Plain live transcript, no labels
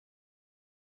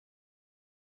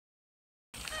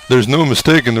There's no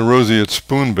mistaking the Roseate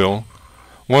Spoonbill,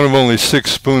 one of only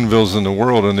 6 spoonbills in the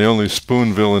world and the only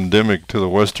spoonbill endemic to the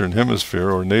Western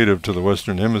Hemisphere or native to the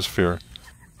Western Hemisphere.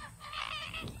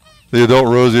 The adult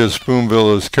Roseate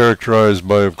Spoonbill is characterized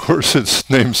by, of course, its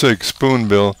namesake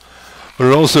spoonbill, but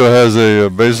it also has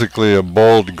basically a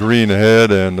bald green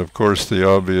head and, of course, the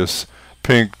obvious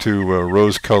pink to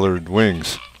rose-colored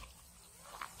wings.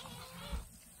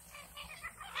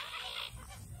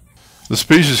 The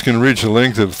species can reach a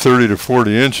length of 30 to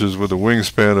 40 inches with a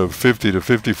wingspan of 50 to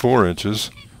 54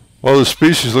 inches. While the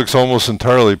species looks almost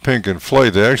entirely pink in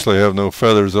flight, they actually have no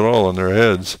feathers at all on their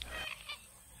heads.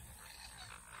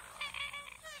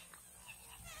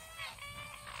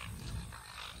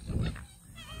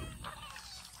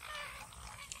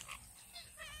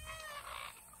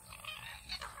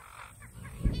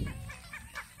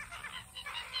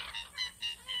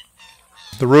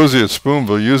 The Roseate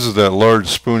Spoonbill uses that large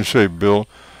spoon-shaped bill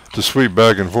to sweep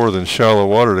back and forth in shallow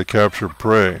water to capture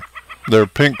prey. Their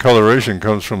pink coloration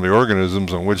comes from the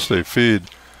organisms on which they feed,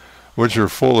 which are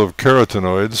full of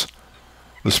carotenoids.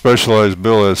 The specialized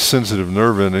bill has sensitive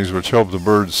nerve endings which help the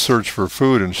birds search for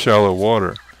food in shallow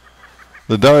water.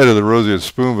 The diet of the Roseate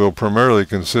Spoonbill primarily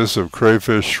consists of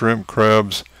crayfish, shrimp,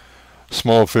 crabs,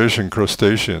 small fish, and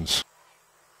crustaceans.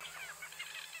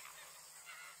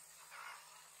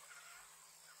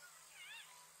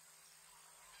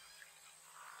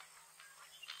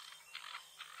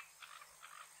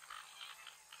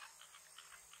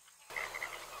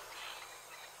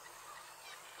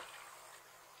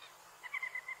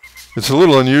 It's a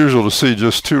little unusual to see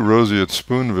just 2 Roseate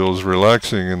Spoonbills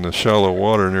relaxing in the shallow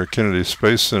water near Kennedy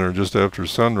Space Center just after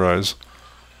sunrise.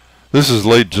 This is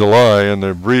late July and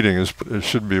their breeding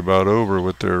should be about over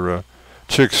with their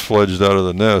chicks fledged out of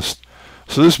the nest.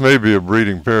 So this may be a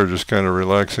breeding pair just kind of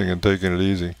relaxing and taking it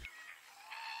easy.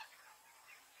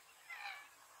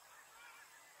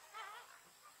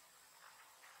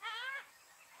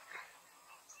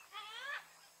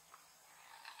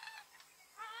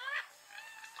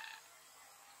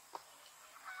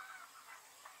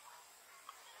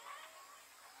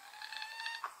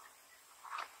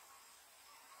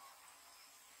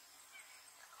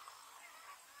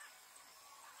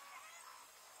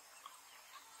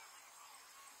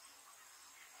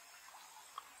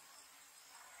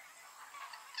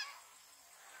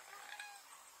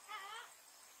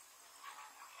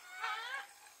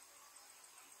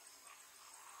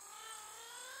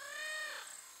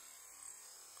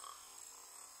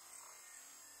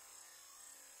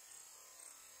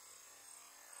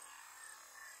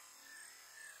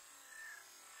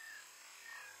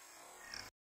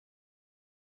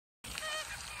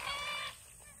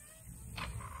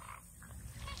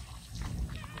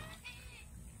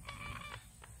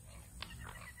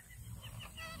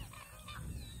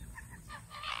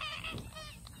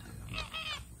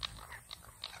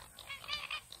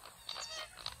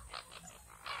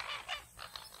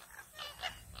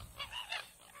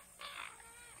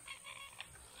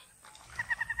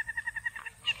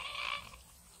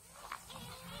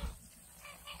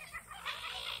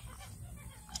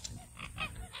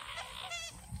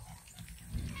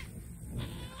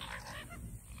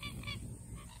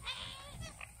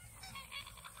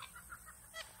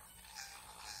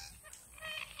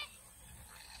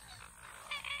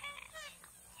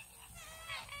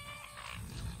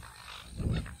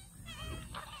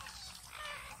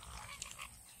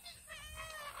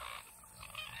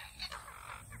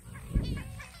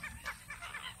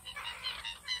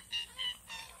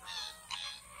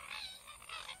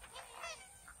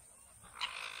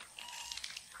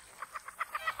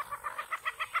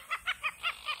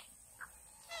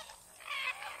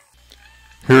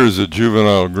 Here's a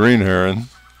juvenile green heron.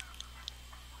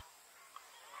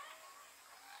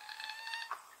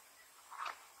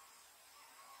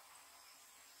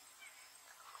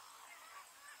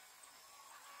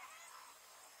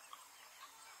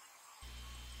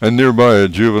 And nearby a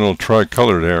juvenile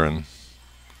tricolored heron.